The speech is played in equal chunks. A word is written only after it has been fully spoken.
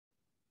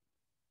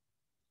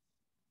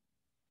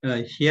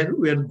Here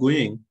we are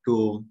going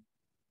to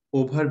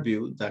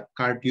overview the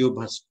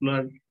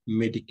cardiovascular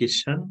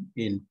medication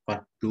in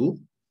part 2.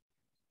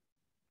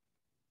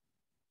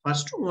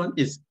 First one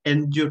is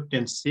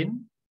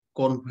angiotensin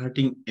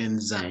converting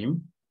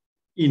enzyme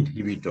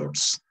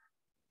inhibitors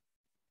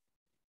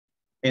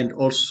and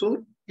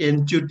also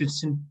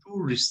angiotensin 2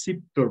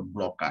 receptor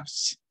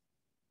blockers.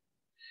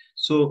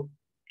 So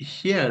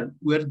here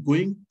we are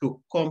going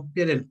to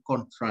compare and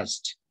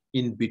contrast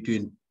in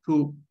between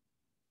two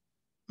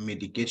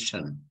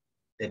medication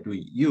that we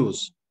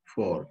use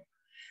for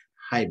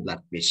high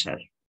blood pressure.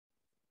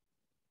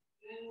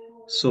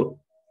 So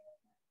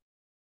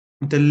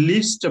the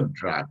list of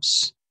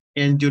drugs: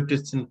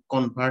 angiotensin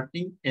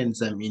converting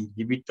enzyme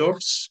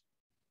inhibitors.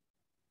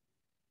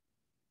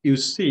 You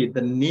see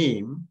the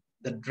name,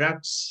 the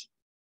drugs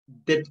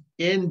that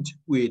end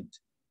with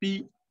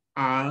PRIL,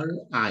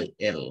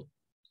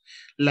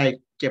 like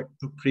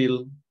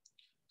captopril,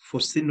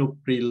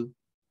 fosinopril,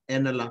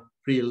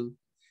 enalapril,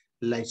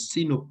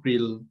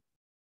 lisinopril,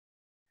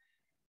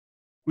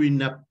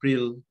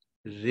 quinapril,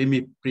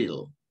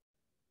 ramipril.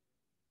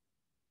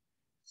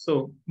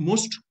 So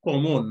most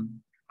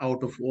common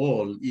out of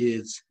all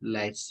is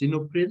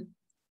lisinopril,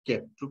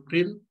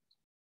 captopril,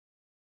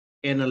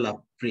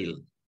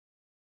 enalapril.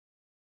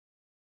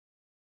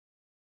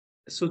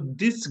 So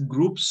these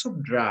groups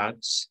of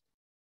drugs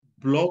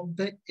block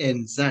the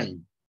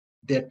enzyme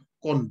that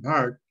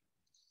convert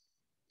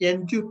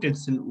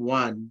angiotensin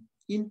 1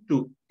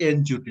 into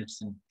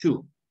angiotensin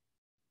 2.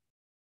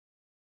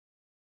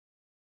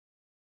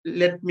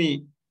 Let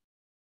me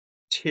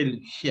tell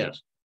you here.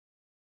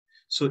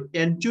 So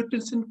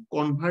angiotensin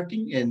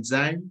converting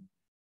enzyme,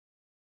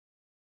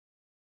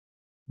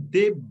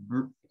 they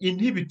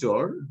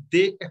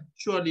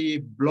actually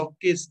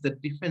blockade the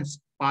defense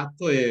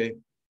pathway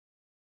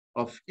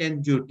of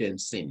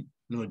angiotensin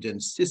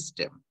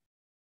system.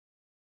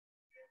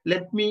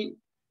 Let me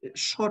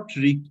short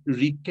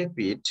recap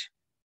it.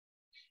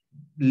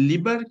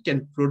 Liver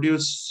can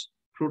produce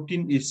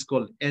protein is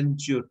called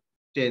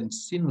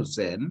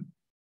angiotensinogen.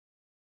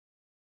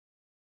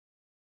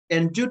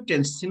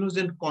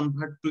 Angiotensinogen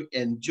convert to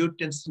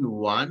angiotensin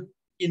 1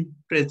 in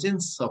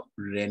presence of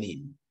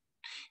renin,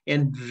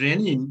 and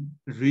renin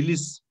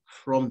released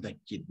from the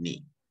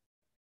kidney.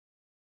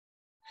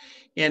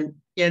 And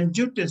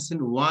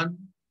angiotensin 1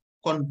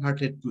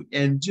 converted to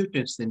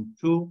angiotensin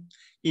 2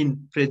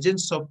 in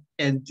presence of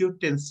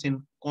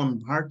angiotensin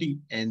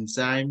converting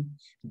enzyme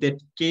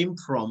that came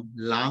from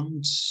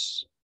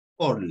lungs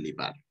or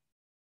liver.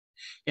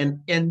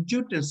 And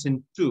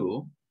angiotensin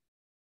 2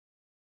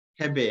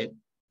 have a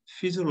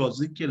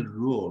physiological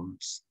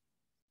roles,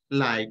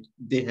 like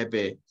they have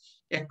a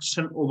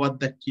action over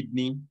the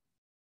kidney,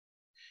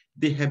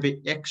 they have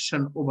a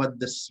action over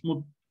the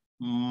smooth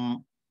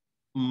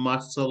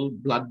muscle,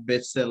 blood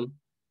vessel,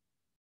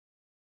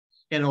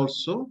 and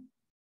also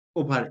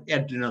over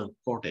adrenal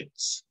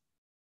cortex.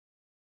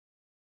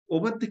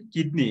 Over the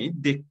kidney,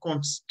 they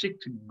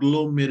constrict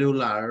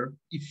glomerular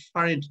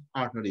efferent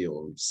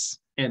arterioles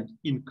and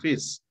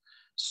increase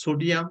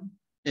sodium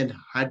and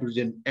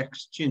hydrogen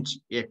exchange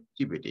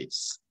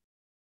activities.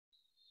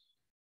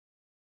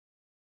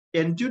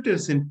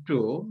 Angiotensin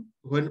 2,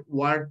 when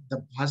work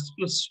the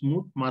vascular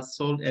smooth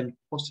muscle and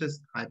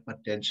causes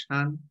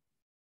hypertension,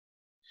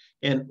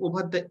 and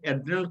over the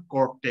adrenal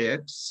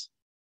cortex,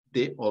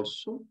 they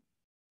also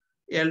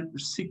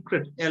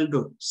secrete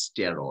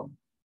aldosterone.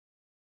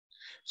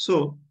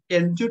 So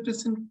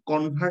angiotensin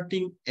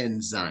converting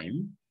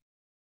enzyme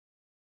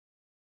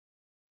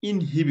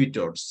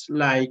inhibitors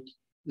like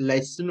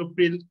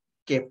lisinopril,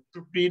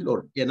 captopril,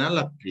 or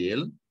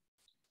enalapril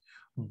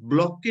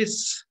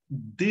blocks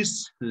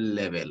this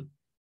level.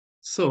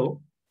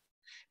 So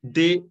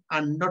they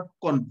are not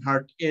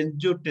convert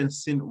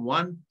angiotensin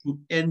 1 to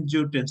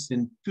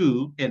angiotensin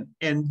 2, and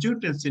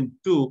angiotensin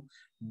 2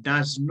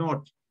 does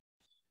not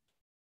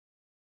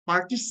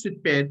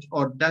participate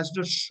or does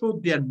not show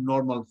their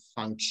normal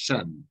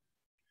function.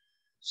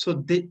 So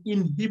they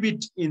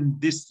inhibit in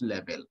this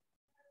level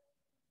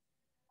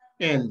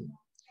and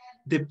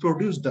they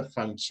produce the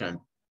function.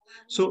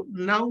 So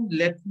now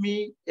let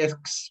me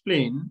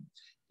explain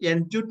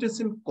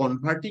angiotensin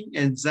converting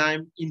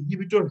enzyme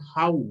inhibitor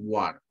how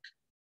work.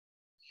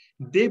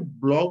 They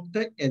block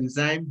the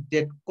enzyme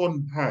that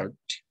convert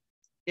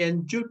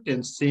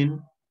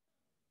angiotensin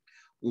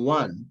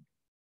 1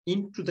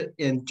 into the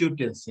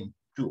angiotensin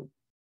 2.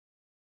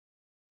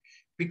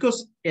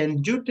 Because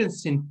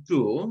angiotensin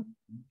 2,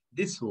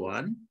 this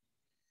one,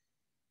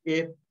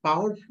 a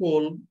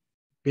powerful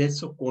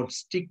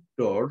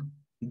vasoconstrictor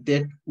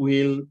that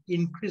will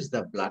increase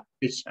the blood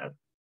pressure.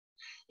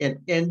 And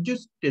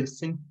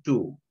angiotensin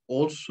 2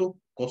 also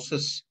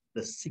causes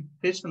the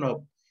secretion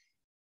of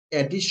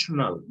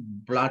additional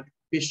blood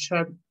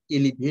pressure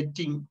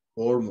elevating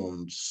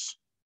hormones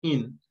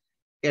in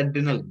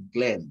adrenal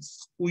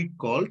glands, we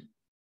call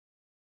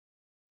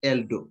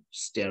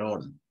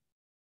aldosterone.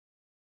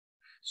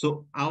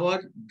 So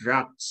our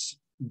drugs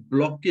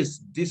blockage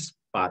this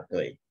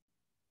pathway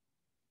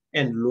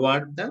and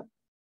lower the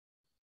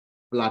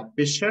blood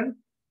pressure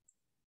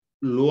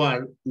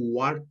lower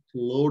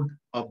workload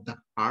of the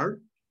heart,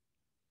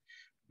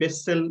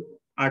 vessel,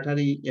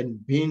 artery, and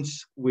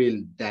veins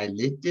will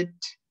dilate it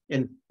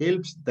and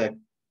helps the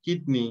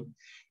kidney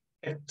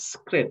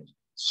excrete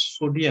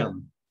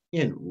sodium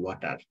in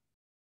water.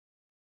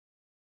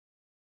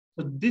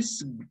 So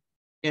this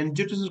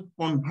angiotensin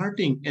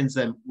converting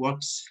enzyme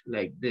works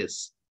like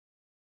this.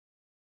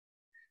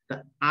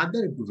 The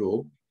other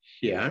group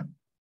here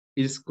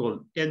is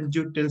called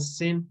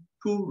angiotensin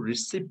 2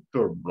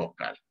 receptor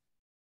blocker.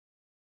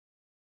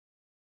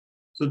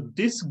 So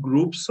these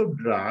groups of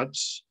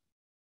drugs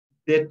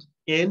that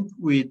end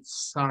with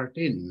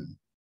certain,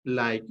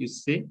 like you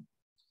say,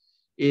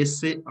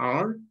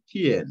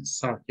 SARTN,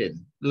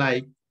 certain,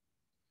 like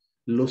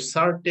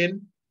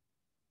losartan,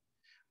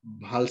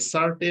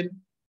 valsartan,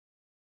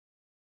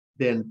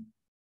 then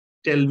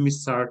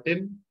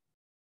telmisartan,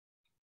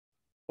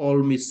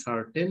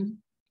 olmesartan,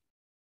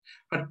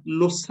 but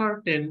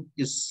losartan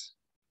is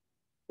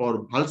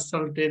or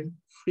valsartan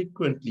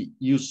frequently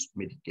used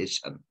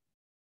medication.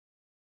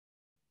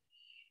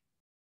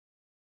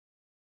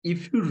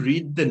 If you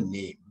read the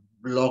name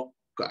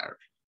blocker,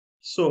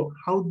 so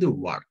how they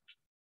work?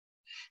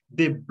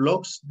 They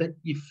blocks the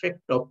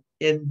effect of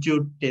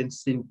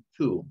angiotensin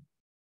 2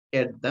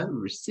 at the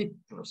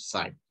receptor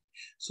site.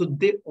 So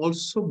they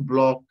also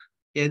block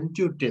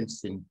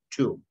angiotensin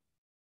 2.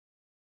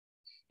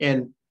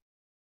 And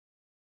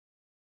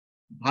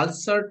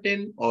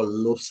valsartan or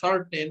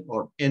losartan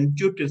or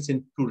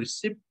angiotensin 2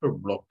 receptor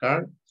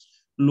blocker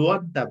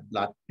lower the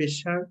blood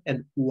pressure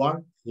and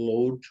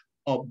workload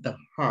of the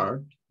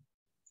heart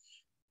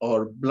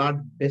or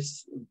blood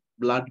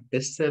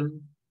vessel,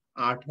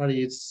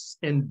 arteries,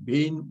 and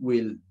vein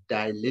will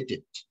dilate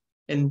it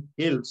and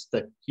helps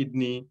the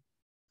kidney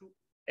to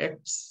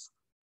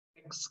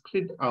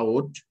excrete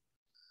out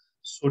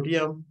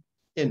sodium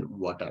in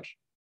water.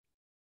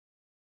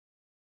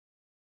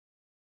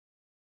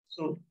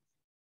 So,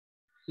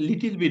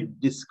 little bit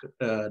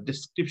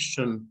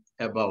description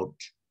about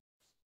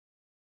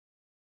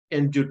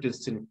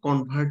angiotensin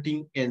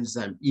converting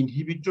enzyme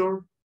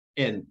inhibitor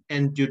and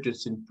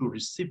angiotensin 2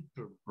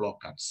 receptor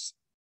blockers.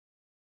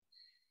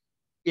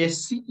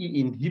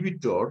 SCE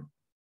inhibitor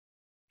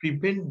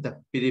prevent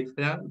the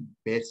peripheral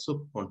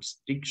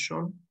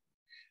vasoconstriction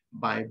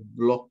by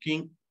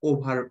blocking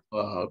over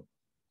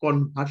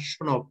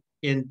conversion of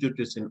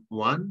angiotensin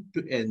 1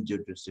 to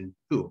angiotensin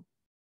 2.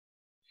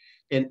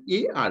 And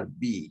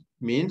ARB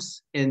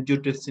means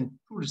angiotensin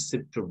 2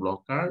 receptor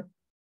blocker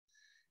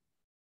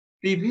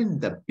prevent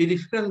the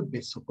peripheral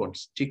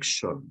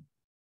vasoconstriction.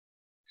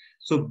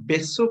 So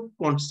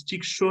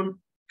vasoconstriction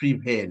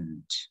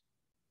prevent.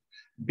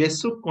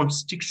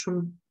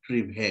 Vasoconstriction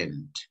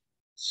prevent.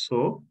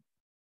 So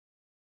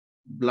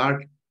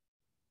blood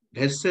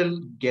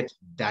vessel get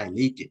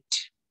dilated.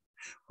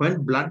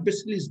 When blood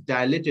vessel is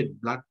dilated,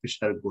 blood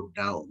pressure go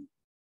down.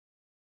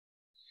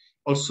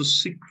 Also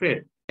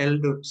secrete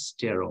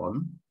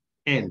aldosterone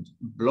and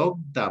block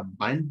the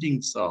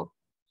bindings of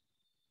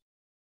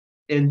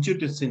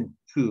angiotensin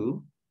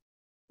 2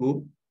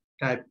 to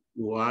type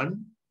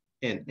 1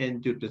 and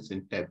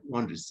angiotensin type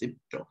 1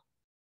 receptor.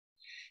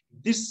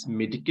 These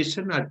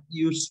medications are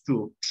used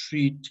to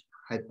treat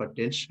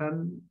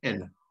hypertension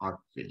and heart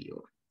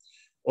failure.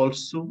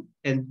 Also,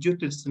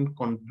 angiotensin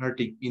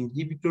converting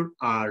inhibitors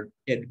are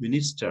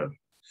administered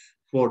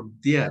for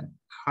their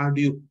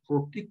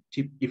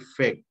cardioprotective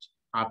effect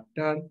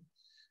after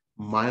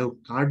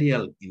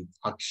myocardial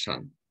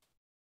infarction.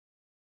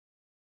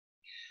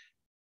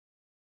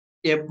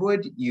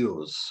 Avoid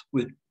use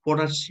with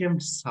potassium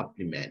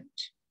supplement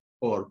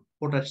or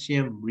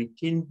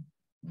potassium-rich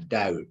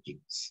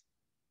diuretics.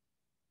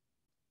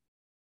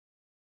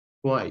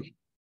 Why?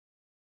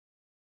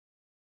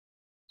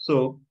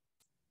 So,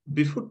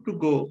 before to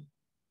go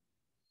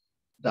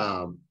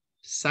the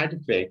side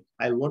effect,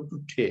 I want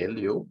to tell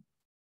you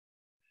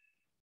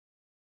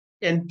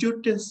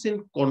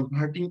angiotensin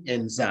converting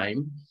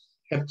enzyme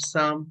have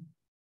some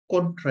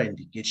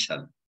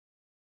contraindication.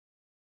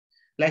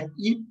 Like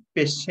if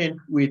patient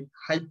with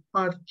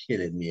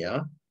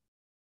hyperkalemia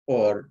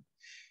or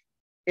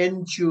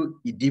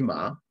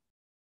angioedema,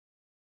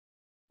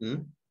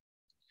 it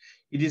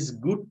is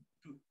good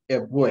to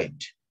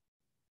avoid.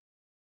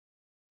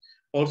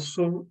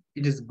 Also,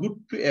 it is good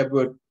to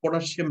avoid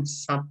potassium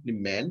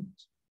supplement.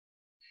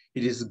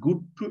 It is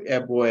good to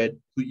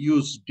avoid to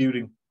use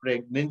during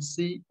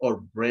pregnancy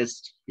or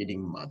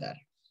breastfeeding mother.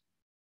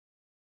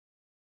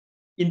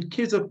 In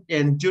case of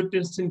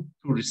angiotensin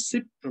 2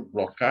 receptor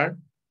blocker,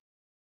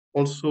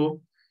 also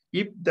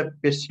if the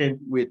patient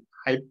with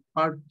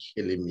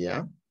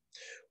hyperkalemia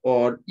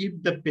or if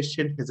the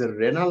patient has a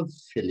renal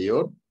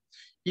failure,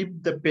 if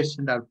the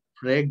patient are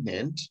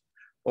pregnant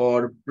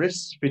or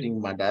breastfeeding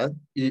mother,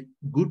 it is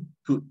good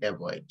to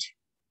avoid.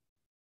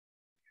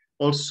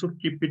 Also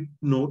keep it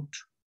note,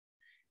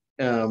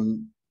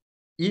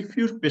 if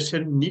your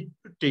patient need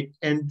to take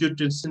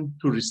angiotensin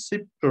 2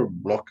 receptor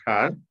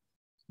blocker,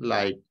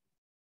 like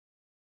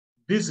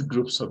these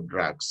groups of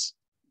drugs,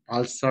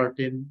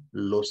 valsartan,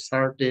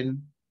 losartan,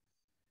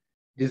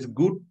 it is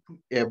good to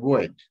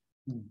avoid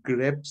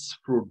grapes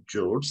fruit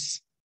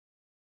juice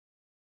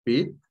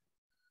with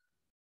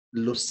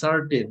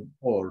losartan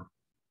or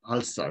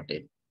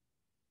valsartan.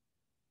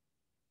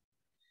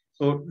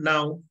 So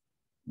now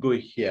go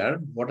here.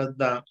 What are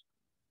the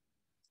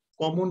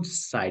common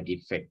side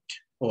effect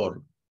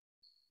or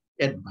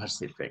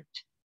adverse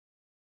effect?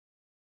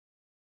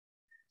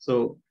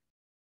 So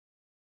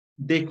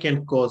they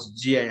can cause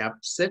GI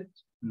upset,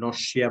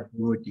 nausea,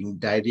 vomiting,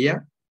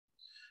 diarrhea,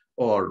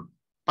 or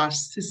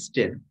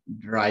persistent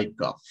dry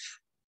cough,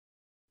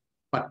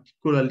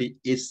 particularly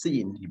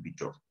AC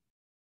inhibitor.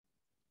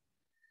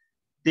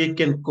 They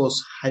can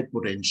cause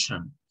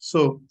hypotension.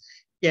 So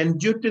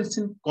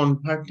angiotensin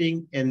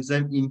converting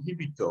enzyme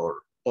inhibitor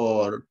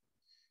or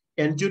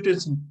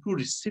angiotensin 2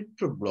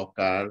 receptor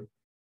blocker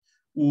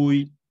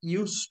we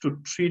use to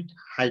treat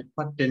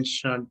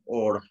hypertension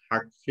or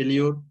heart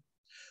failure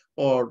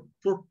or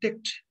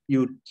protect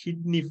your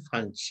kidney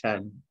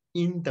function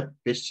in the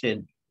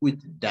patient with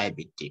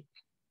diabetic,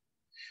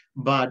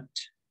 but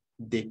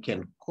they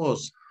can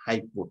cause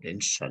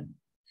hypotension.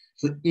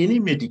 So any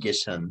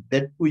medication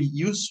that we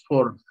use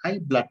for high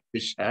blood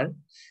pressure,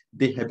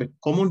 they have a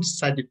common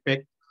side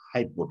effect,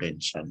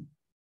 hypotension,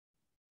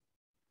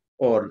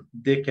 or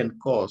they can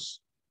cause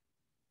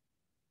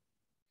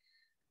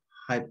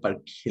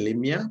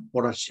hyperkalemia,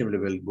 potassium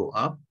level go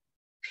up,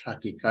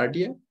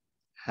 tachycardia,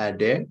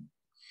 headache,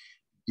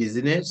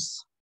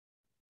 dizziness,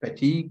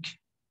 fatigue,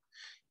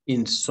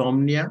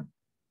 insomnia,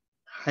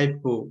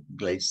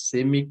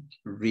 hypoglycemic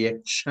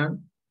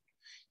reaction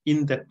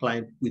in the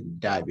client with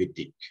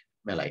diabetic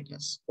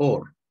mellitus,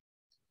 or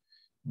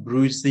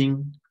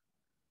bruising,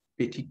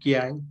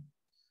 petechiae,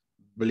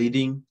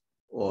 bleeding,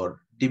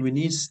 or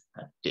diminished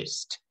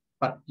taste,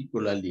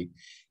 particularly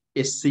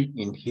AC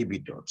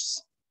inhibitors.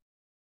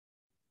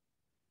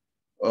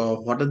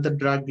 What are the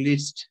drug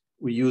list?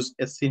 We use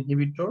AC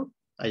inhibitor.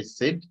 I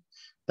said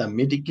the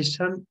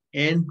medication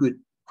end with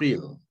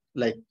pril,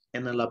 like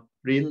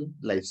enalapril,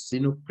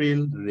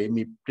 lisinopril,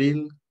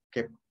 ramipril,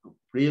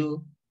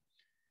 captopril,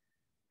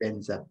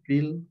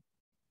 benzapril.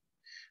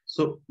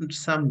 So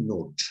some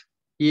note,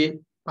 a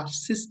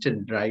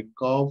persistent dry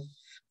cough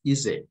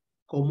is a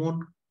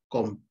common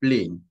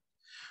complaint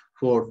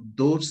for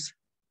those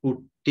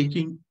who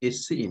taking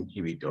AC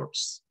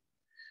inhibitors,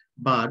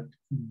 but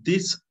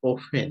this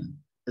often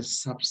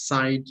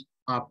subside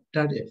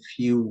after a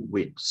few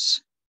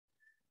weeks,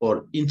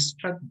 or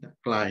instruct the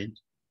client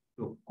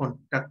to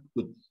contact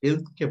with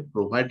healthcare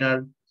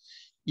provider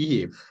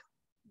if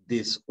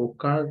this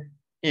occur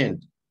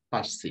and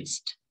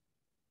persist.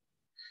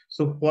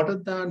 So what are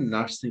the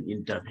nursing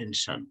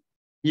intervention?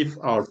 If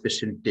our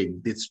patient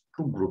take these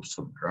two groups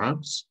of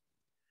drugs,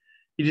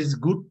 it is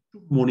good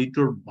to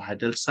monitor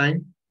vital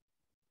sign,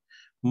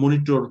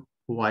 monitor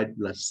white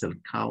blood cell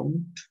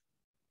count,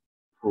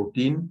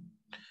 protein,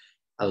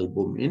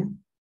 albumin,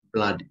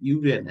 blood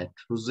urea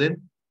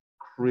nitrogen,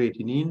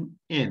 creatinine,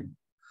 and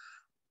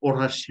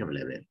potassium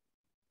level.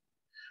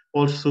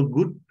 Also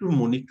good to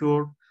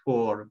monitor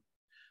for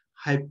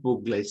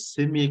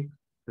hypoglycemic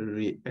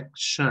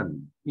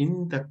reaction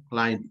in the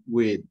client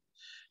with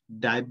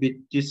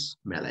diabetes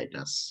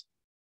mellitus.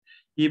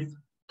 If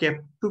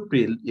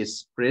captopril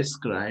is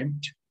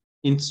prescribed,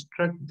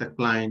 instruct the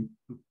client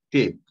to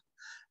take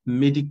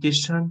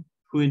medication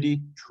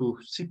 20 to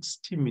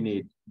 60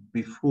 minutes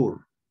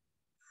before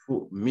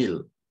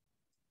meal,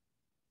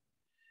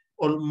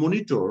 or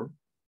monitor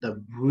the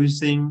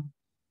bruising,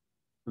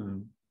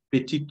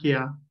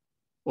 petechia,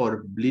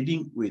 or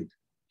bleeding with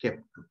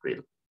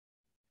captopril.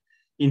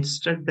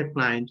 Instruct the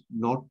client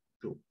not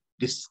to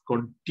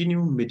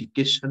discontinue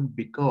medication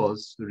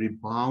because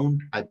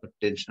rebound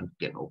hypertension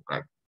can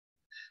occur.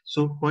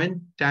 So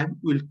when time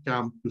will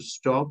come to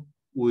stop,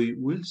 we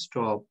will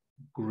stop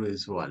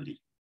gradually.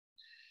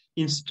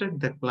 Instruct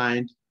the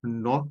client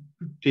not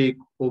to take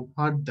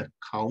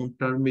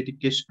over-the-counter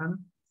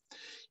medication.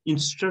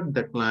 Instruct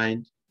the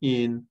client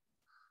in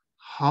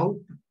how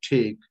to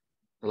take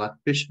blood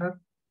pressure.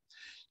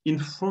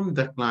 Inform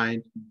the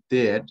client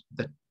that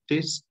the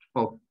taste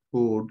of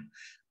food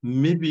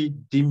may be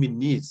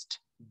diminished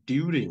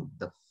during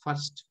the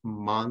first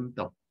month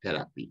of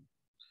therapy,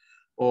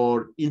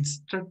 or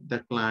instruct the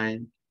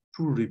client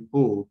to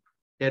report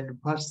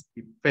adverse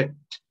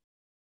effect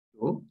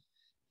to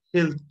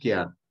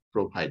healthcare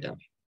provider.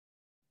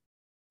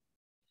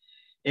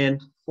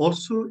 And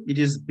also it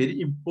is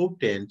very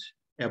important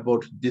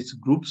about these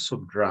groups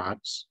of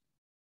drugs,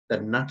 the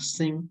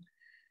nursing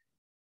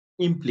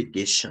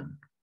implication.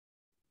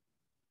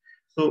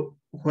 So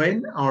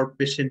when our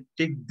patient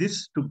take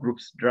these two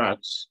groups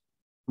drugs,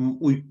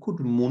 we could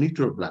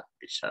monitor blood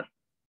pressure,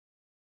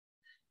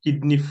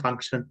 kidney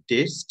function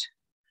test,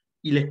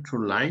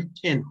 electrolyte,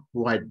 and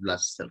white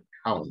blood cell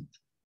count,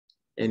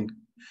 and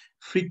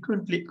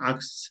frequently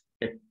ask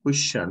a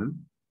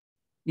question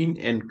in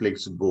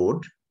NCLEX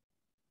board,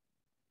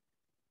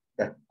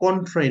 the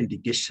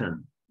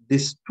contraindication.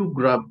 These two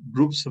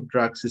groups of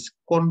drugs is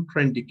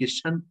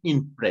contraindication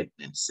in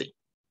pregnancy.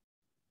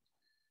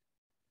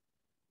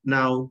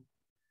 Now,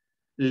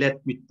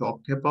 let me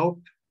talk about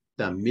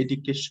the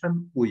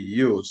medication we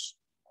use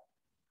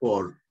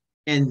for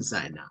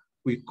angina.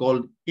 We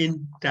call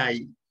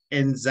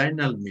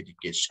anti-anginal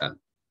medication.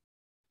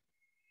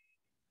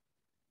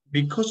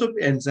 Because of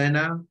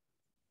angina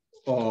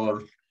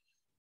or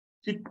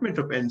treatment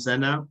of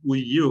angina, we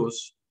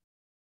use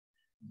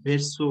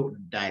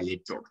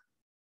vasodilator.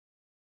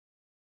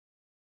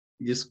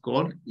 It is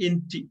called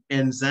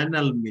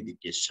anti-anginal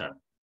medication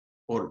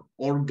or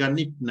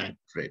organic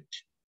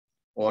nitrate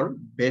or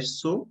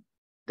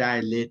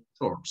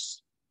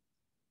vasodilators.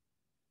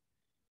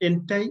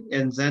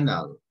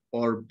 Anti-anginal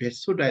or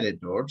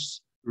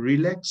vasodilators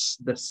relax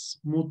the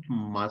smooth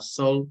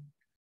muscle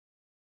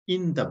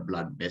in the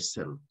blood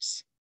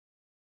vessels.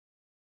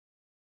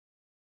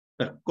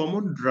 The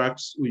common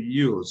drugs we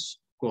use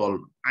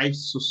called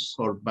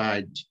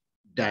isosorbide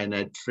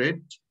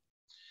dinitrate,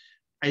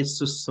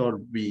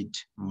 isosorbide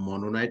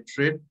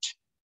mononitrate,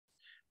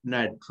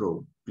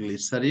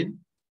 nitroglycerin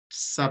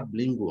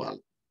sublingual,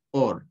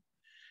 or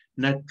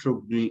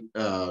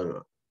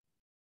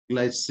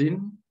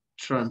nitroglycerin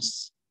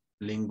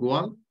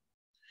translingual,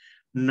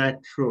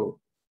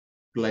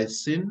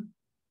 nitroglycerin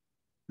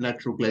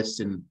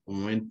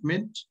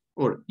ointment,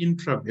 or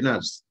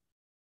intravenous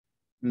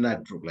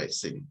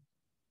nitroglycerin.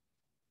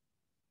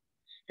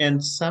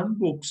 And some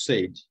books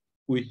said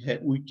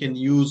we can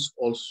use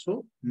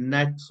also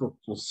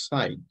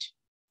nitroprusside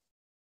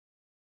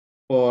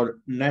or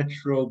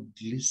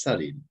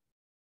nitroglycerin,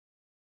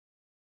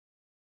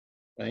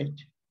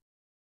 right?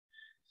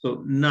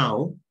 So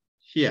now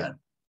here,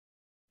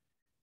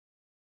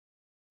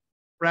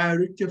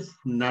 priority of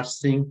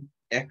nursing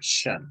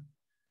action.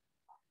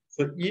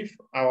 So if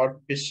our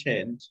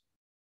patient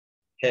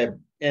have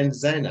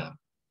angina,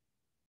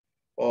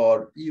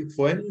 or if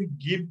when we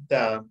give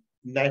the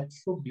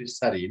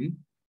nitroglycerin,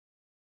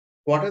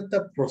 what are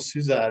the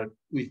procedure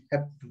we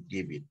have to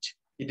give it?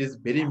 It is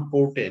very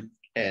important,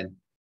 and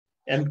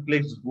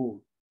NCLEX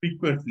board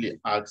frequently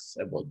asks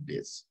about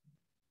this.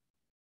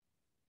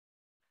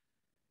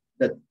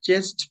 The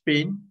chest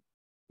pain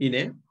in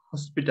a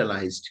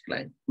hospitalized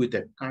client with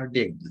a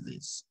cardiac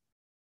disease.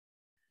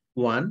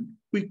 One,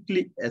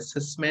 quickly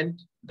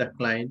assessment the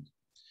client,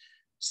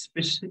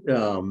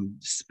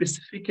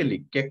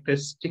 specifically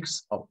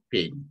characteristics of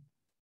pain,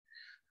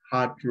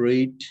 heart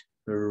rate,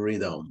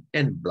 rhythm,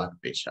 and blood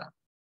pressure.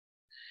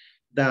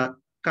 The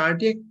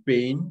cardiac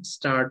pain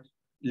starts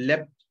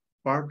left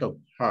part of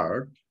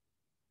heart,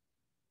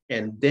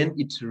 and then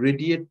it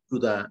radiates to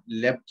the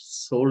left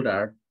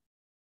shoulder,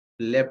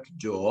 left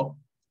jaw,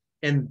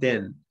 and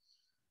then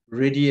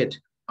radiate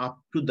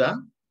up to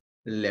the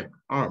left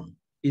arm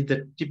is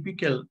the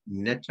typical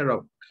nature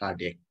of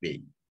cardiac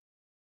pain.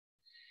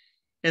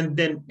 And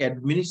then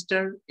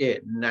administer a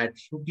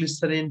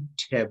nitroglycerin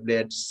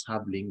tablet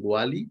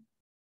sublingually,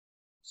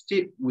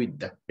 stay with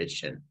the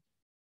patient,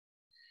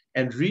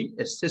 and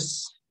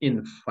reassess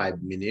in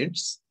 5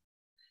 minutes.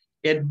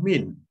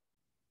 Admin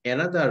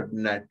another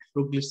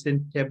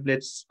nitroglycerin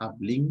tablet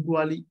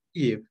sublingually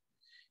if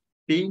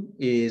pain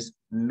is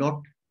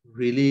not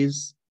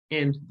released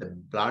and the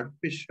blood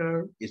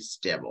pressure is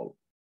stable.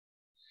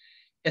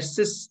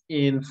 Assess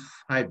in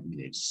 5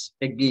 minutes.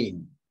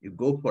 Again, you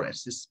go for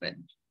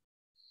assessment.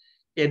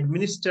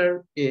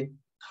 Administer a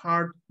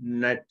third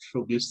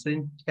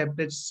nitroglycerin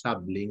tablet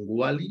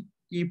sublingually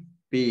if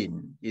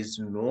pain is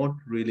not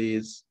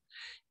released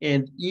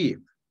and if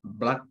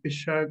blood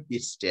pressure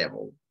is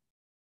stable.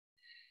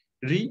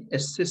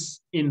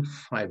 Reassess in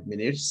 5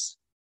 minutes.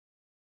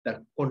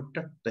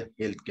 Contact the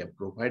healthcare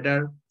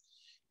provider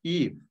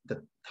if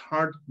the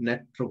third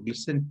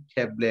nitroglycerin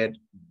tablet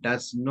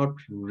does not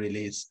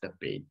release the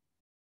pain.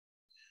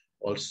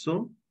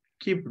 Also,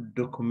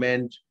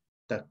 document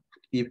the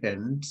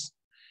events,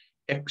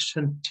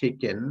 action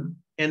taken,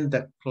 and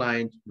the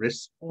client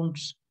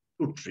response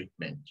to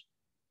treatment.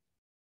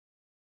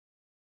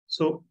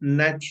 So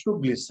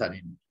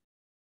nitroglycerin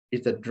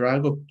is a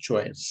drug of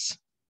choice.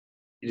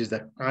 It is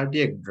a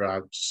cardiac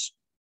drugs,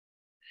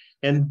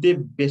 and they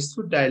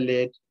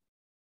vasodilate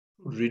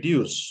to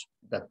reduce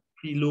the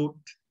preload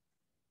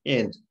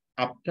and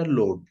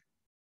afterload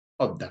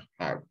of the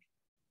heart.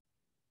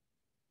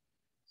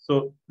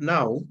 So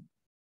now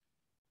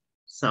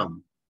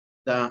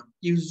the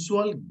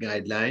usual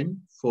guideline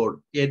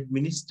for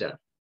administer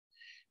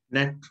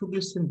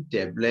nitroglycerin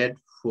tablet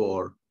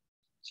for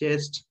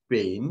chest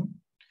pain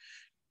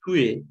to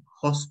a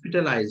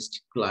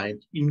hospitalized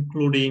client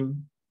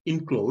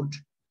include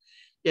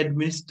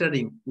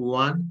administering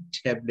 1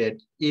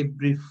 tablet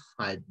every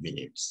 5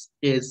 minutes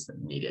as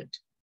needed.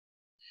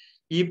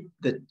 If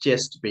the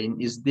chest pain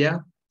is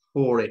there,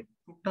 for a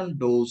total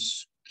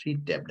dose 3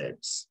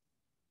 tablets.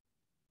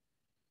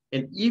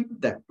 And if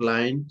the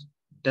client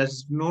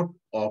does not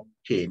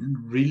obtain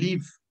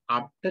relief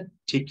after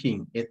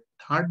taking a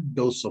 3rd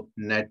dose of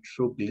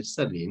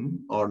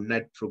nitroglycerin or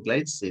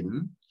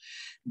nitroglycerin,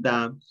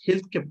 the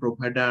healthcare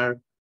provider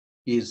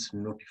is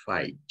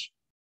notified.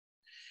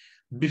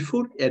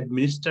 Before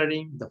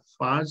administering the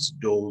 1st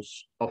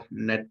dose of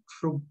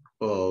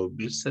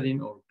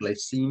nitroglycerin or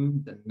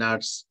glycine, the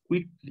nurse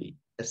quickly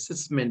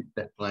assessment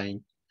the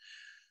client,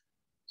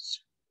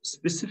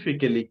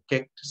 specifically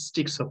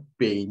characteristics of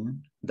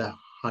pain, the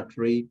heart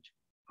rate,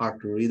 heart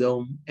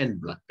rhythm,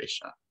 and blood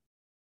pressure.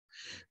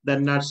 The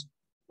nurse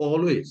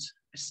always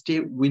stay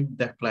with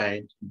the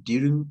client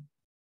during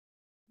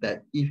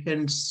the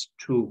events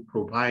to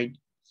provide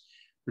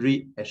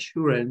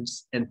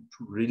reassurance and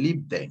to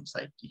relieve the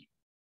anxiety.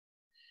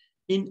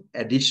 In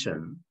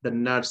addition, the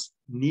nurse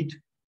need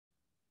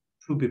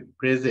to be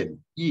present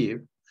if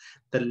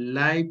the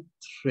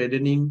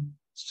life-threatening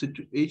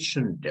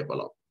situation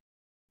develops.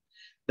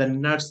 The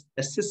nurse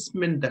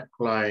assessment the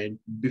client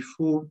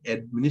before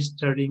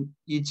administering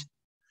each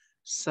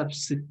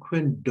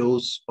subsequent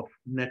dose of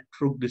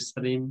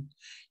nitroglycerin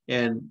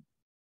and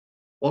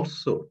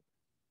also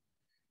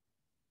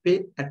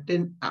pay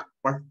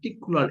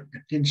particular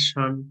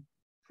attention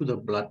to the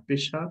blood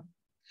pressure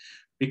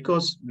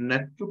because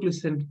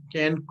nitroglycerin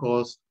can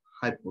cause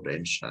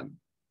hypotension.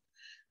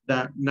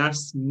 The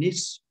nurse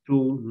needs to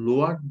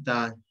lower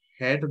the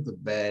head of the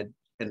bed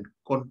and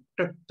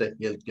contact the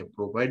healthcare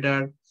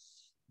provider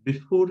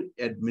before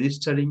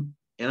administering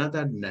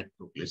another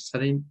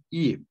nitroglycerin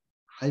if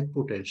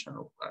hypotension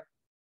occurs.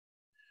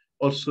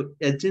 Also,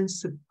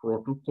 agency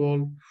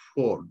protocol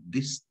for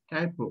this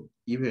type of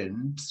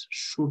events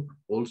should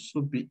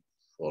also be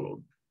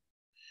followed.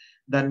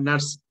 The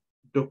nurse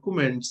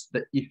documents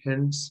the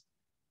events,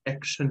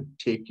 action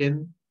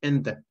taken,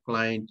 and the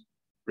client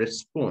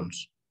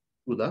response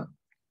to the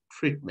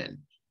treatment.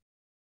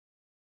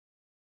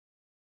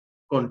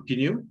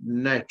 Continue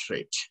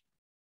nitrate.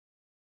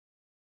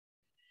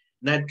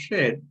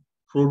 Nitrate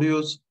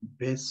produce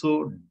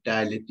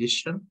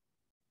vasodilation,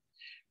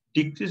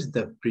 decrease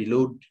the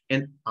preload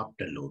and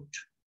afterload,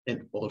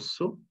 and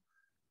also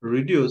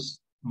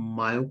reduce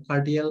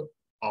myocardial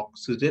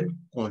oxygen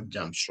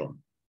consumption.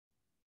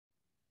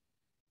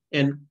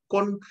 And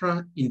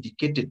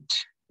contraindicated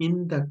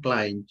in the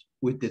client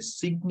with a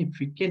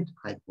significant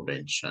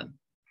hypotension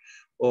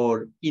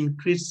or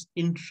increased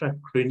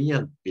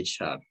intracranial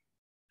pressure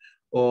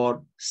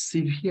or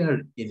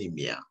severe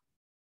anemia,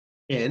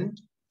 and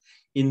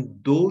in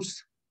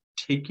those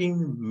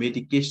taking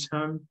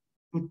medication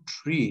to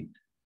treat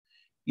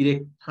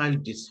erectile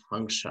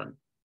dysfunction,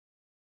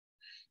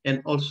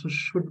 and also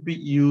should be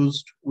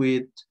used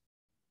with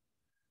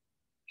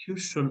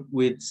fusion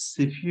with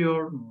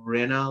severe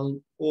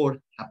renal or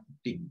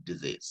hepatic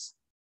disease.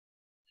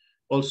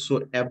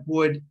 Also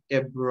avoid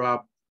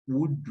abrupt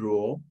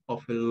withdrawal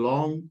of a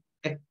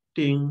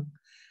long-acting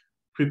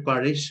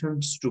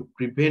preparations to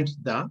prevent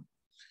the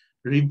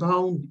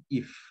rebound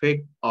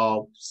effect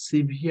of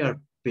severe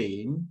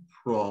pain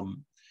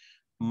from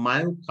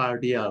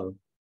myocardial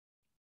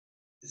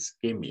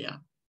ischemia.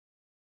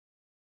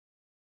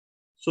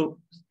 So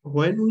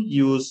when we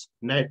use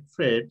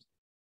nitrate,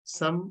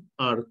 some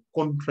are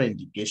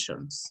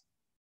contraindications.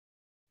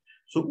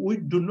 So we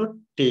do not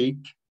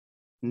take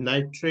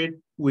nitrate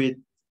with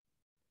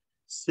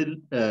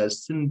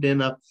sildenafil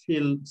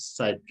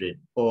citrate,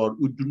 or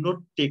we do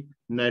not take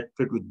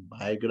nitrate with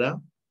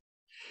Viagra.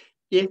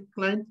 A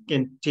client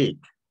can take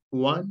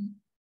one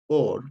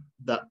or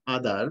the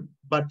other,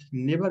 but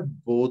never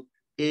both,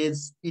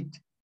 as it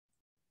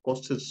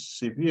causes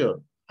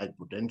severe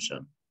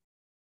hypotension.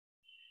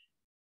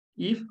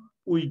 If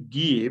we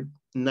give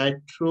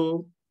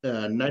nitroglycerin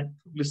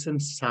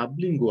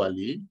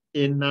sublingually,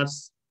 a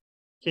nurse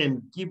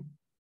can give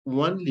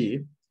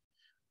only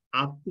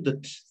up to the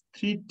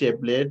 3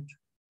 tablets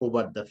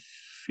over the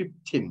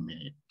 15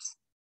 minutes,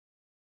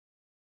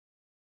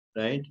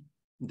 right?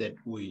 That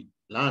we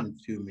learned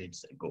a few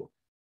minutes ago.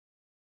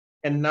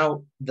 And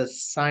now the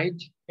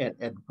side and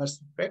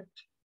adverse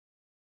effect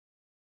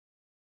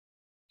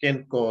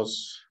can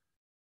cause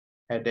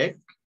headache,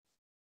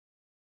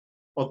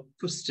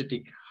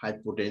 orthostatic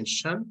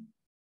hypotension,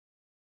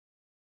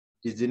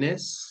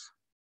 dizziness,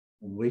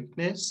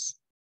 weakness,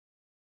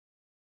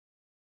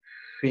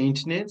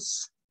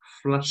 faintness,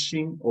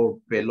 flushing or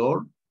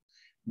pallor,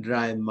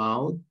 dry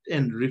mouth,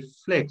 and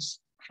reflex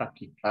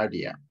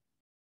tachycardia.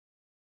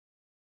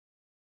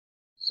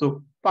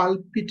 So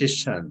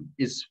palpitation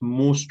is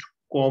most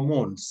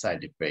common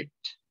side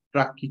effect.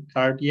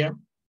 Tachycardia,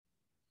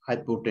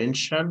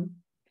 hypotension,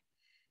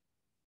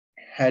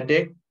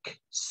 headache,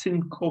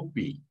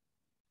 syncope,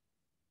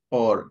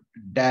 or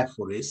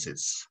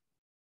diaphoresis.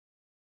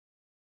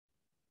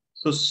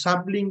 So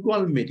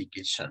sublingual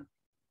medication,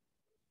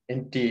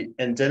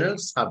 Antianginal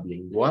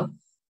sublingual,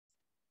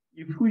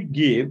 if we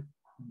give,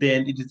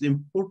 then it is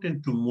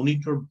important to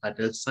monitor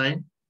vital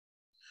sign,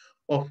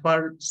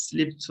 offer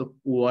slips of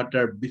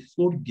water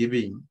before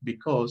giving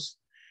because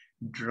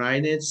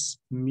dryness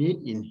may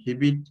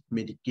inhibit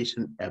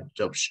medication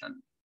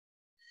absorption.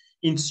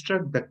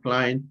 Instruct the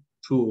client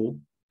to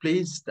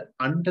place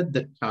under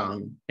the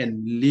tongue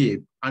and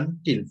leave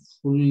until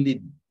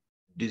fully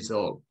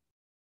dissolved.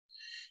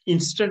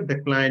 Instruct the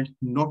client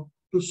not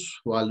to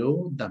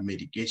swallow the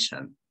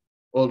medication.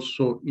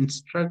 Also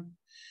instruct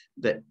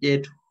the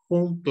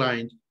at-home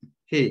client to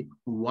take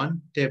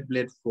 1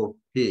 tablet for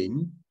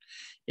pain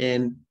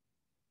and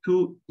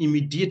to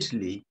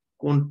immediately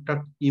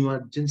contact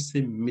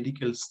emergency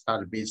medical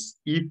service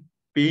if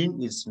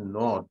pain is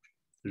not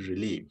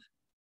relieved.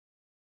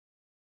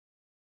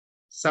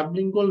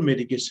 Sublingual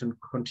medication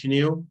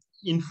continue.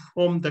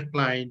 Inform the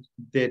client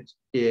that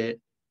a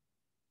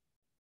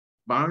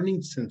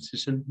burning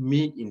sensation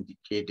may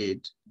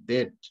indicate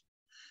that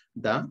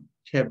the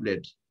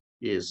tablet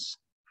is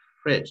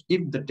fresh.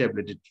 If the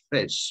tablet is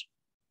fresh,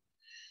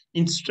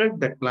 instruct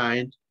the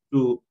client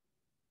to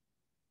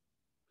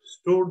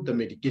store the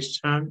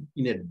medication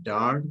in a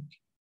dark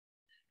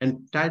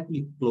and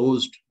tightly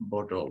closed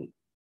bottle.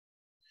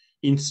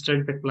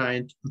 Instruct the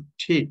client to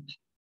take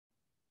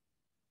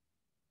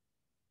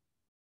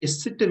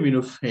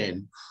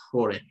acetaminophen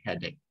for a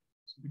headache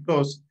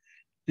because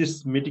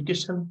this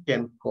medication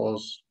can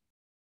cause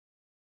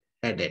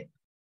headache.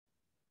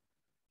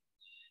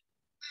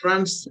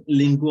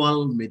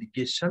 Translingual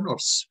medication or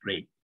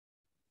spray.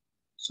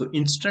 So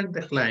instruct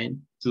the client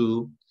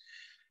to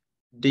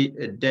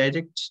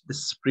direct the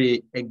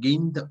spray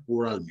against the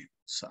oral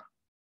mucosa.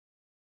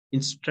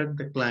 Instruct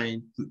the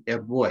client to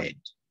avoid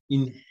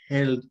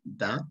inhale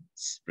the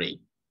spray.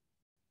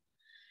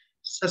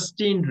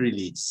 Sustained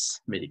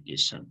release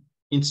medication.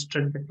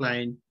 Instruct the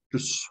client to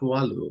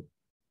swallow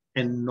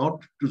and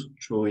not to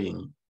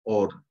chewing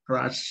or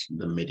crush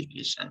the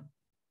medication.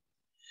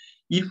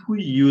 If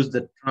we use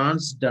the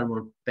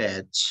transdermal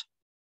patch,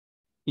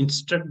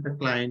 instruct the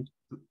client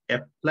to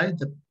apply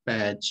the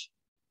patch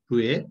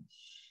to a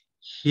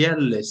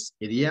hairless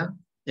area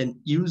and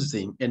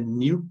using a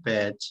new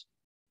patch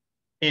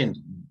and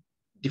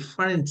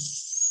different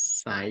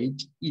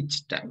site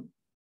each time.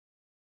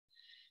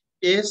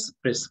 As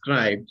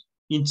prescribed,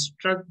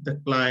 instruct the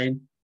client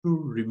to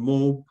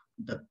remove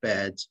the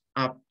patch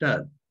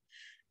after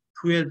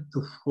 12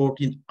 to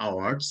 14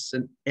 hours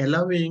and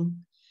allowing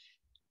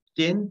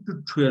 10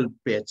 to 12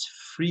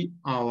 patch-free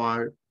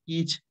hours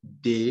each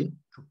day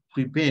to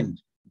prevent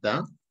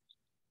the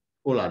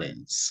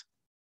tolerance.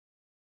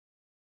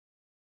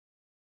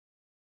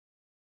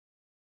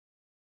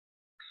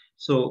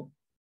 So,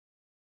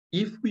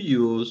 if we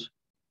use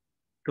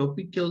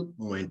topical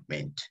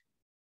ointment,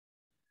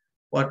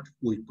 what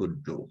we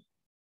could do?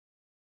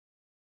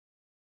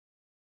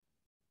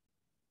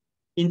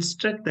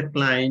 Instruct the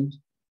client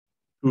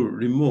to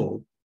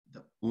remove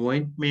the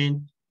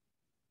ointment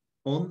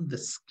on the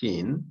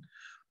skin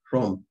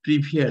from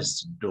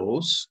previous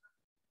dose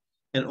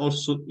and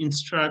also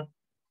instruct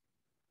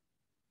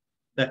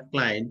the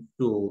client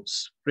to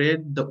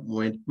spread the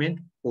ointment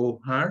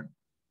over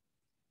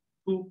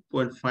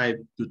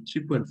 2.5 to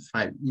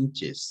 3.5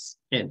 inches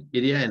and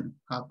area and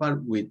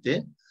cover with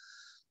a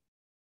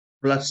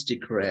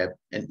plastic wrap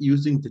and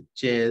using the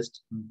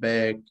chest,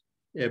 back,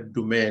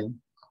 abdomen,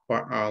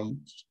 upper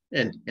arms,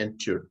 and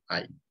anterior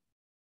eye.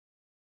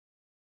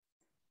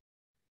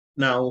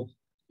 Now,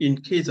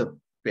 in case of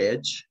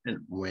patch and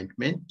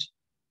ointment,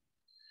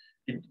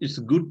 it is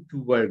good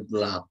to wear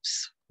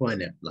gloves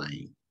when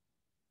applying.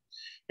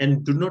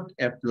 And do not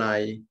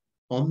apply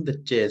on the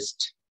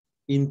chest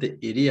in the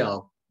area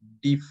of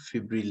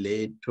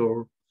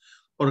defibrillator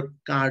or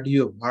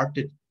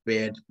cardioverted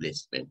pad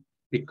placement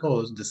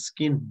because the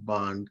skin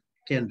burn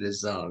can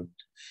result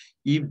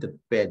if the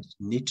pad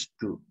needs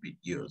to be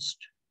used.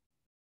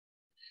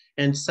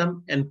 And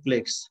some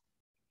NCLEX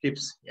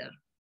tips here.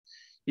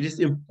 It is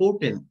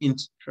important to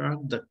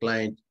instruct the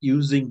client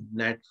using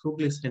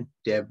nitroglycerin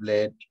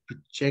tablet to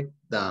check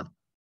the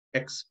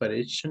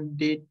expiration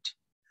date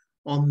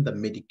on the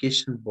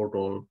medication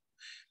bottle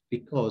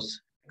because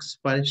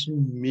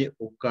expiration may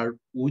occur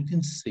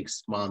within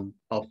 6 months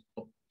of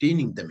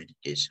obtaining the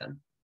medication.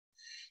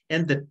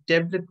 And the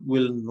tablet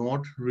will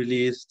not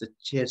release the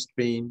chest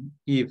pain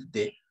if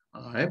they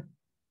have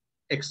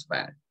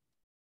expired.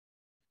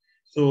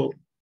 So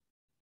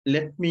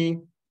let me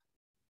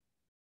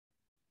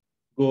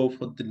go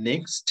for the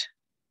next,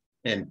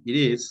 and it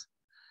is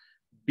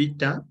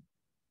beta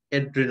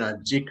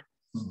adrenergic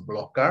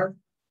blocker,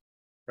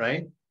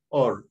 right?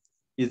 Or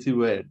is it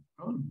where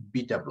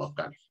beta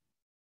blocker?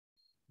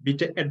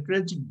 Beta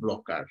adrenergic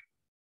blocker.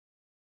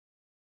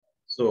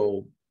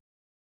 So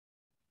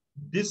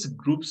these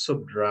groups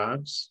of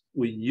drugs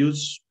we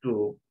use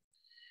to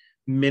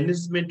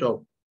management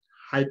of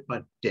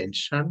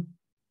hypertension,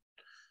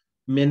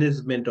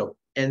 management of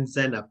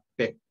angina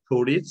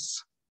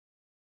pectoris,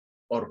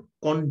 or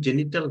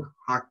congenital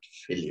heart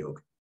failure.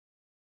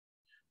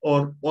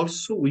 Or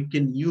also we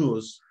can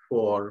use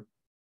for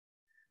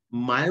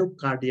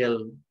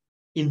myocardial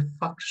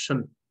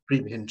infarction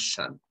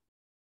prevention.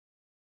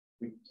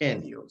 We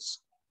can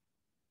use.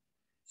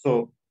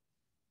 So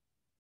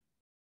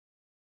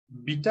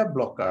beta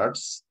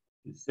blockers,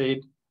 we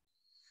said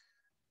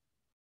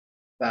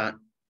the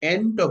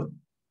end of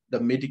the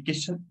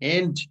medication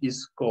end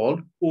is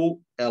called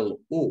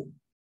OLO,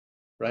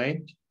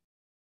 right?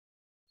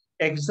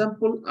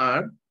 Example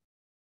are,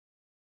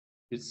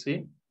 you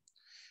see,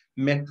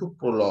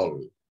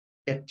 metoprolol,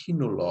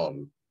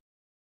 atenolol.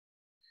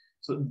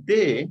 So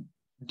they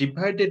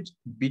divided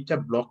beta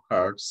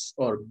blockers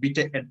or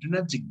beta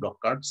adrenergic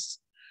blockers,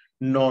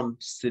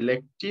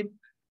 non-selective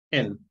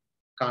and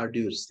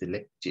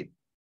cardioselective.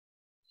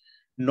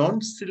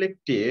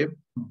 Non-selective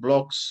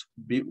blocks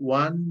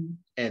B1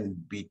 and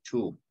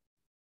B2.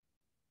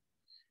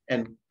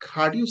 And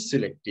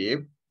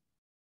cardioselective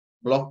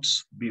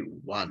blocks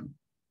B1.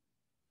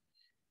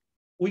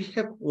 We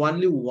have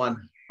only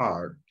one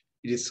heart.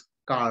 It is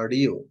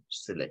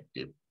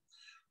cardioselective.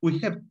 We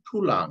have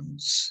two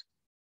lungs.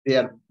 They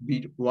are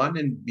B1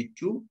 and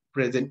B2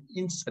 present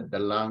inside the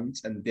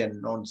lungs, and they are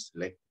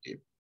non-selective.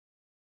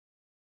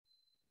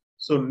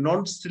 So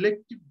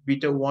non-selective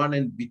beta 1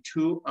 and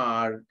B2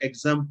 are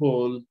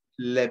example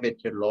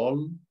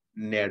labetalol,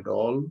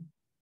 nadol,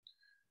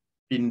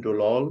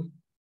 pindolol,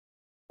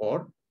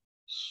 or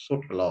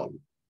sotalol,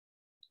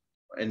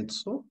 and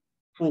so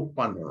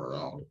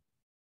propanolol.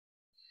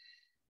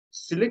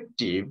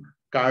 Selective,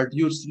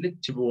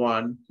 cardioselective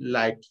one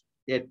like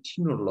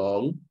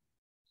atenolol,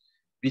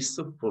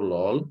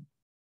 bisoprolol,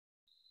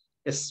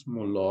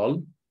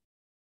 esmolol,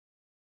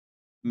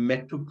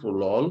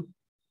 metoprolol,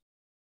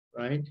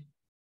 right?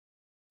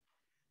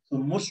 So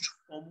most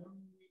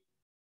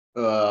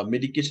common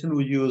medication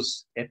we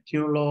use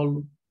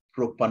atenolol,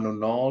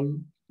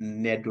 propanolol,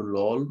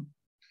 nadolol,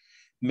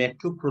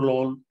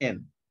 metoprolol,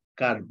 and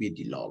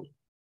carbidiol.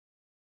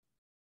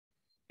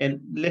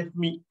 And let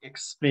me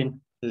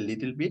explain a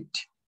little bit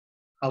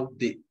how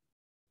they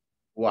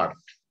work,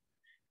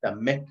 the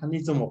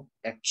mechanism of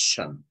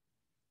action.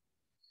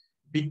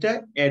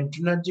 Beta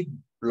adrenergic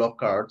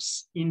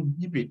blockers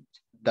inhibit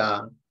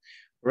the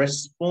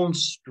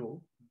response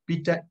to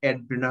beta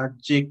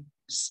adrenergic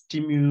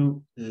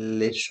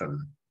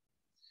stimulation,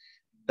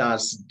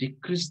 thus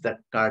decrease the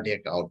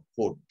cardiac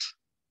output.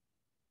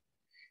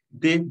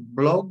 They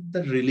block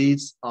the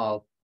release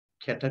of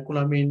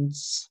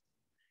catecholamines,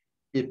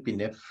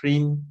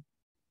 epinephrine,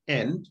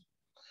 and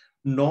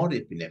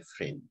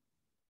norepinephrine,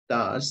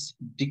 thus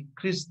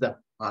decrease the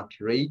heart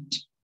rate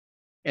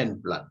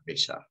and blood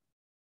pressure.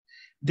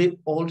 They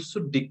also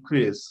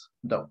decrease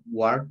the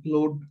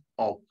workload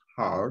of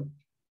heart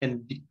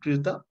and decrease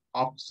the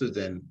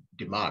oxygen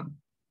demand.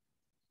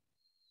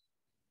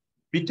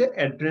 Beta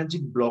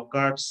adrenergic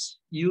blockers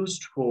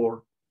used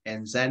for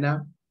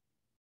angina,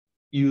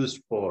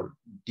 used for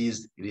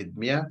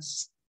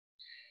dysrhythmias,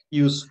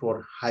 used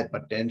for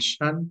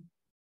hypertension,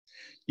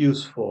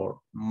 used for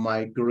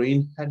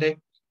migraine headache,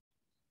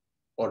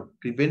 or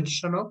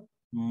prevention of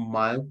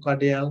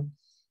myocardial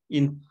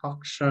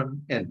infarction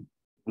and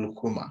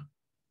glaucoma.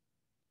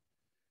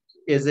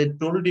 As I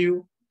told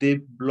you, they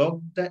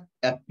block the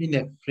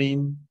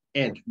epinephrine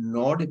and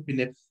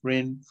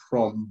norepinephrine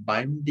from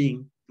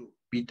binding to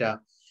beta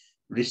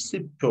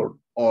receptor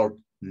or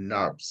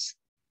nerves.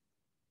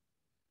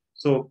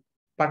 So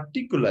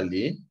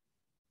particularly,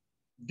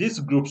 these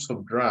groups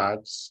of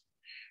drugs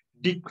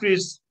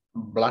decrease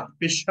blood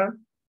pressure,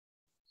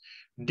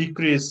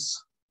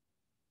 decrease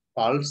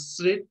pulse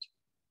rate,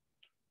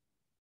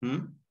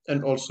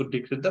 and also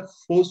decrease the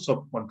force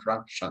of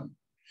contraction,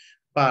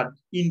 but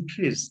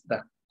increase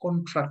the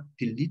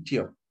contractility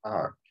of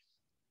heart.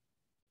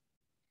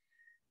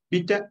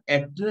 Beta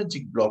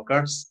adrenergic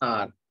blockers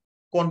are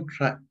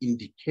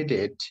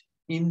contraindicated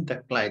in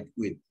the client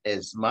with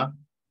asthma,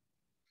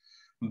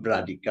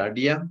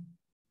 bradycardia,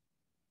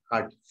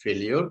 heart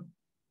failure,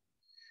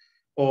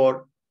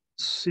 or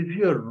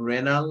severe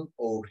renal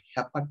or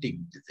hepatic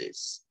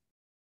disease,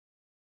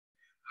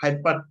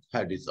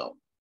 hyperthyroidism,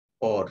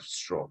 or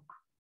stroke.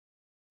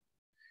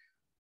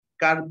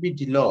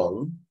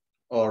 Carbidiol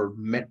or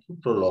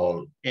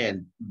metoprolol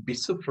and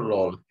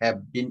bisoprolol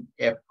have been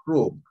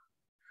approved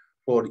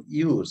for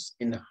use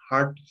in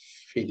heart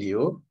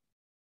failure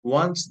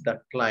once the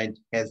client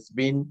has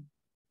been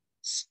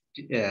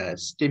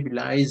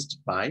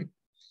stabilized by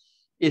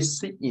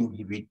SC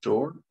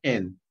inhibitor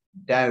and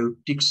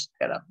diuretics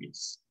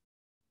therapies.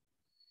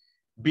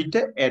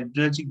 Beta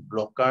adrenergic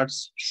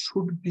blockers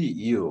should be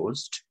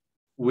used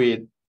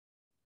with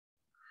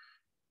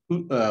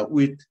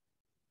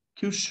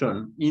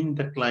caution in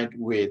the client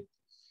with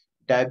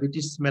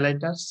diabetes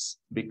mellitus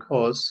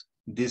because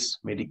this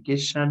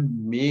medication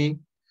may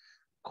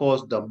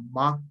cause the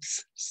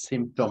marked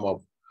symptom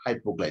of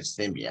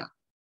hypoglycemia.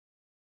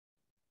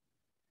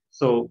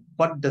 So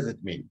what does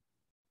it mean?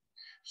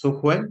 So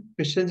when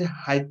patient has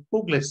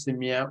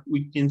hypoglycemia,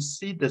 we can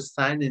see the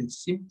sign and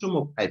symptom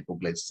of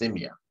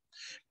hypoglycemia.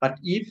 But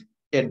if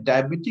a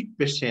diabetic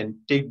patient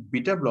take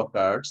beta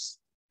blockers,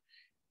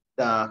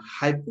 the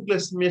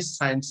hypoglycemia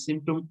sign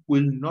symptom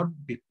will not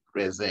be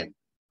present,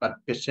 but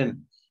patient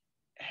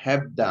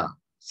have the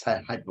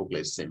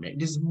hypoglycemia.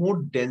 It is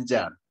more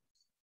danger.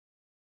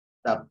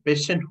 The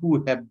patient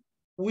who have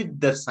with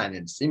the sign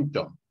and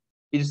symptom,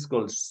 it is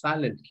called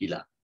silent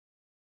killer.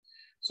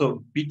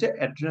 So beta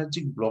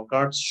adrenergic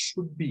blockers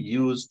should be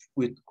used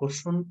with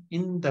caution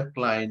in the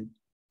client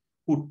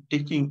who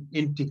taking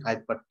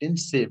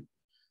antihypertensive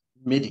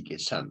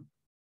medication.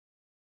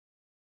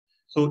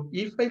 So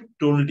if I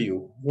told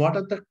you what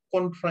are the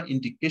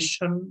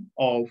contraindication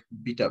of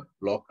beta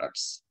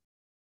blockers,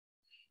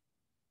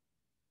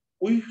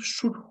 we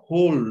should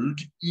hold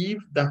if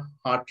the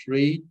heart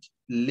rate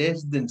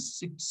less than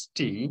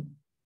 60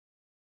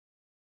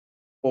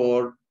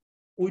 or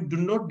we do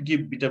not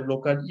give beta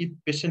blocker if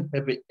patient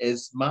have a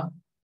asthma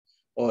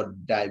or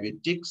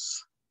diabetics,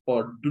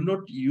 or do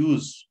not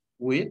use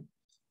with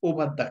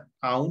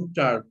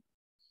over-the-counter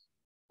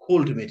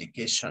cold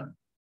medication.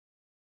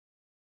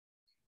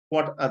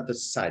 What are the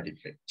side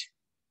effects?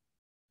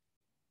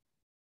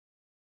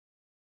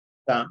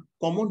 The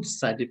common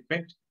side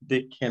effect,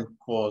 they can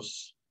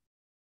cause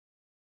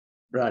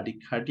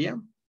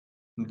bradycardia,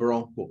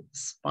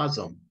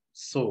 bronchospasm.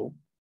 So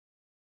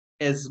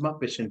asthma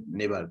patient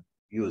never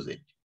use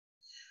it.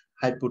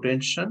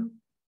 Hypotension,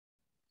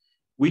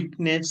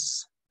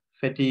 weakness,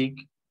 fatigue,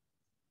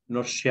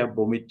 nausea,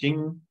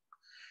 vomiting,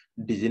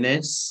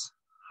 dizziness,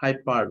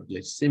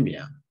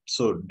 hyperglycemia.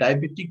 So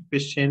diabetic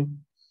patient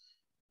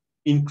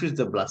increase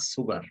the blood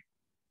sugar,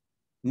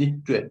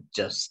 need to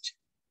adjust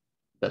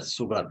the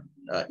sugar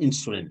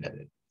insulin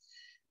level.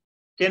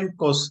 Can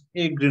cause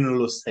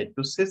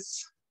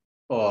agranulocytosis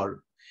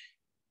or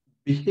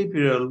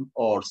behavioral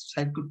or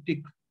psychotic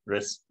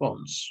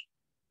response.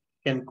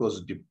 Can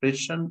cause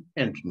depression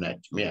and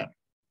nightmare.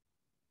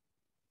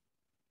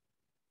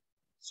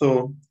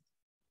 So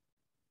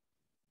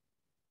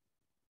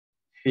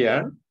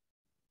here,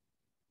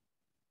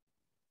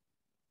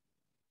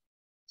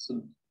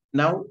 so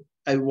now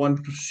I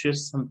want to share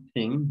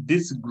something.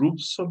 These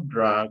groups of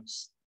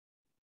drugs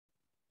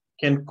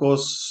can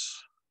cause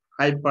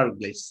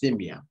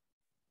hyperglycemia.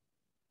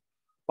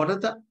 What are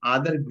the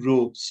other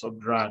groups of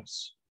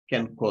drugs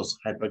can cause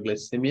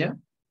hyperglycemia?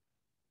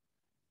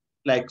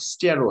 Like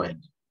steroid.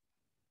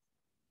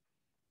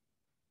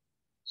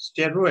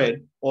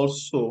 Steroid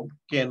also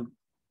can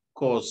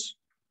cause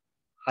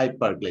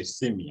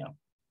hyperglycemia.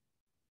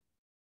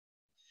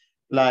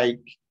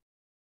 Like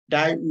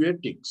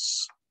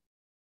diuretics.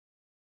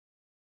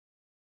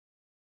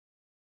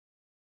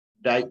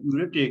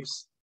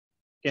 Diuretics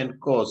can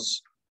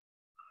cause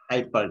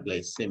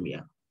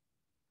hyperglycemia.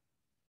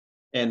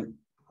 And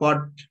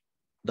what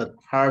the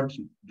third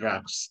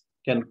drugs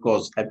can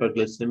cause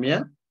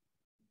hyperglycemia?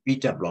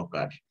 Beta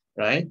blocker,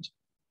 right?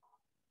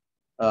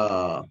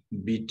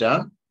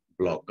 Beta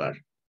blocker.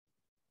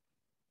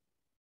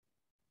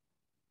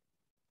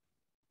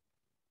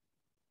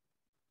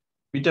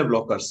 Beta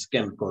blockers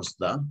can cause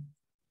the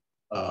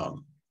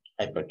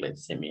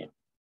hyperglycemia.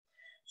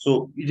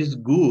 So it is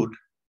good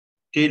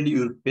to tell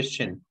your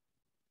patient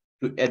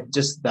to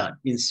adjust the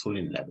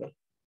insulin level.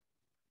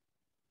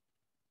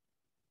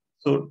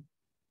 So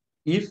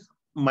if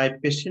my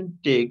patient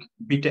take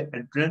beta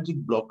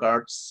adrenergic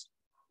blockers,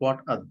 what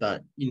are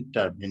the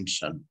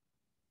intervention?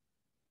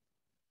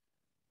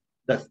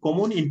 The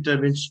common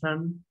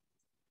intervention,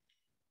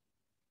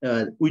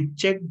 we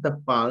check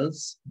the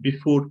pulse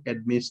before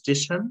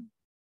administration.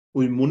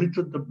 We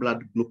monitor the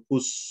blood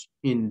glucose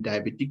in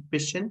diabetic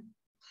patient.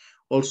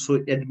 Also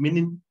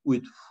administer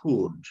with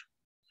food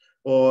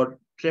or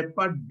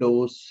taper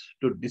dose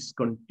to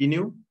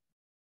discontinue.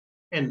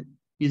 An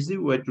easy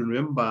way to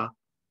remember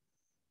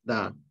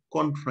the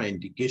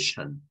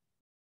contraindication.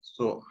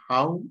 So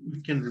how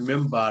we can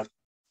remember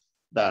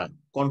the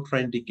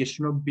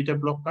contraindication of beta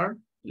blocker?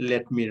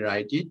 Let me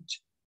write it.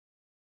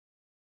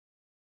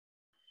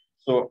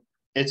 So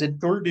as I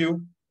told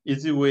you,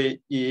 easy way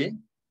A,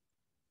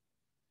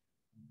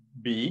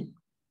 B,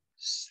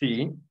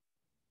 C,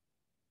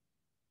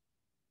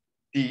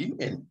 D,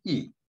 and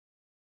E.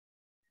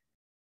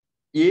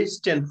 A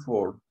stands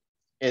for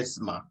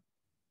asthma.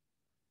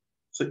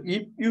 So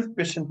if your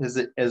patient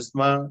has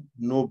asthma,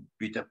 no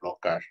beta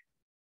blocker.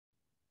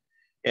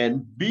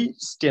 And B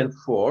stands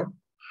for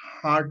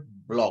heart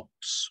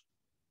blocks.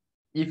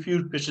 If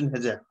your patient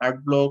has a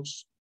heart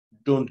blocks,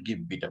 don't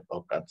give beta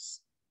blockers.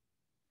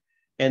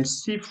 And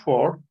C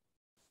for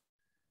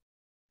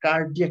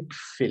cardiac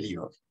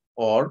failure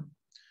or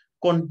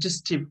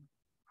congestive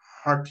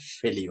heart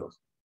failure,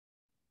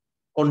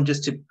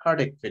 congestive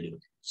cardiac failure.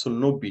 So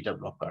no beta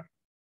blocker.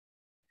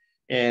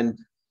 And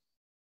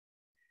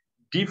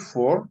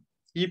D4,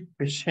 if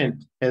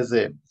patient has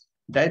a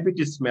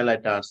diabetes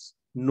mellitus,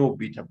 no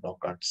beta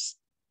blockers,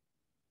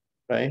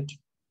 right?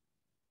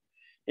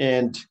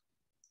 And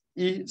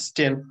E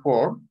stand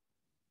for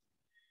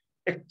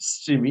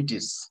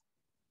extremities.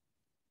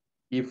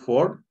 E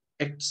for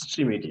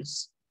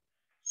extremities.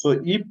 So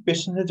if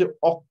patient has an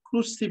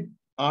occlusive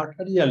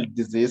arterial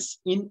disease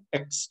in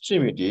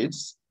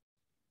extremities,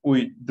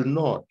 we do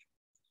not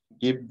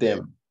give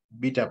them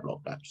beta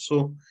blocker.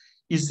 So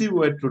easy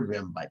way to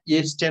remember.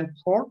 A stand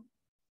for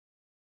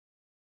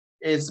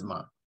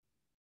asthma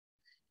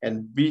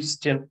and B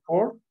stand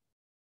for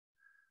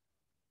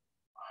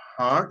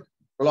heart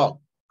block.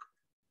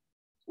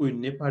 We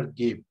never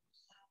give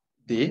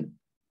the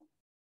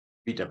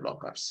beta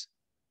blockers.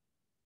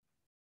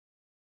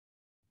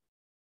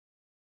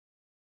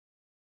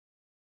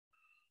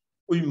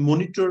 We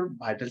monitor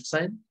vital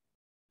sign,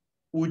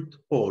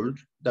 withhold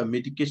the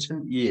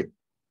medication if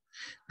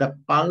the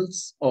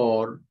pulse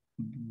or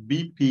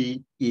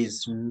BP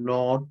is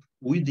not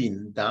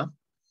within the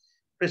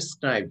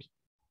prescribed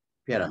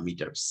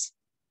parameters.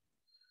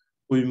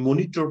 We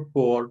monitor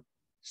for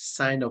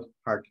sign of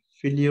heart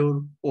failure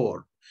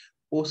or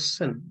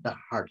worsen the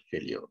heart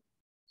failure,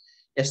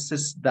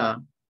 assess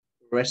the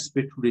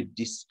respiratory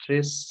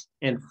distress,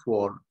 and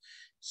for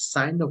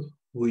sign of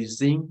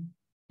wheezing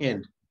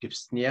and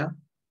dyspnea,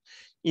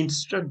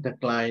 instruct the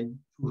client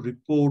to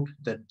report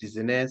the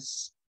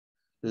dizziness,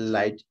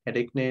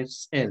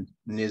 lightheadedness, and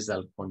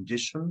nasal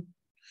congestion.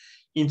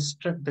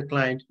 Instruct the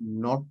client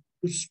not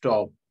to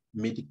stop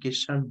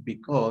medication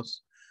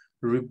because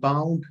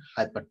rebound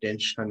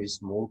hypertension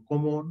is more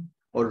common,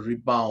 or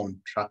rebound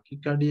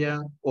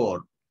tachycardia,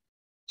 or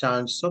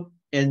chance of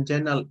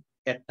anginal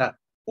attack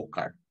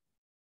occur.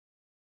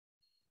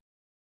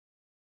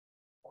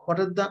 What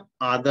are the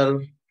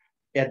other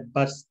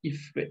adverse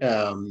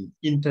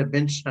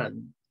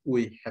intervention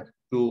we have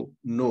to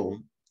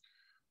know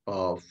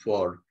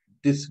for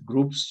these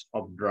groups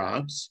of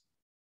drugs?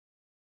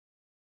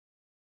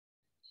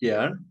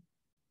 Here,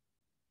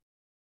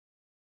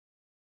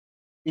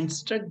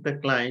 instruct the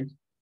client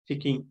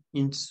taking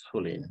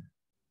insulin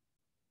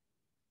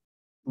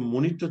to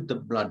monitor the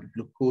blood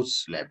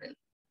glucose level,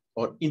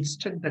 or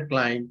instruct the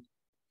client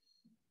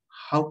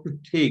how to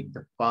take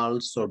the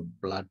pulse or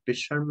blood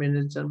pressure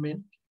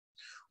measurement,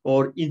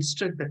 or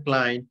instruct the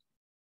client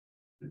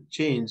to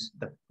change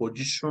the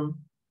position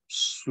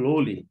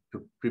slowly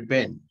to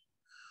prevent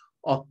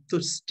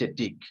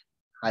orthostatic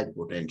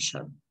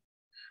hypotension.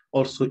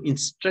 Also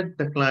instruct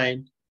the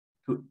client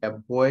to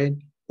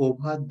avoid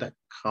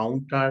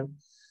over-the-counter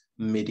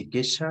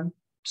medication,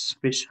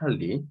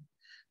 especially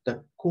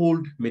the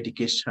cold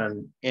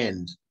medication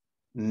and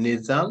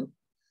nasal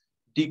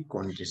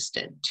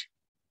decongestant.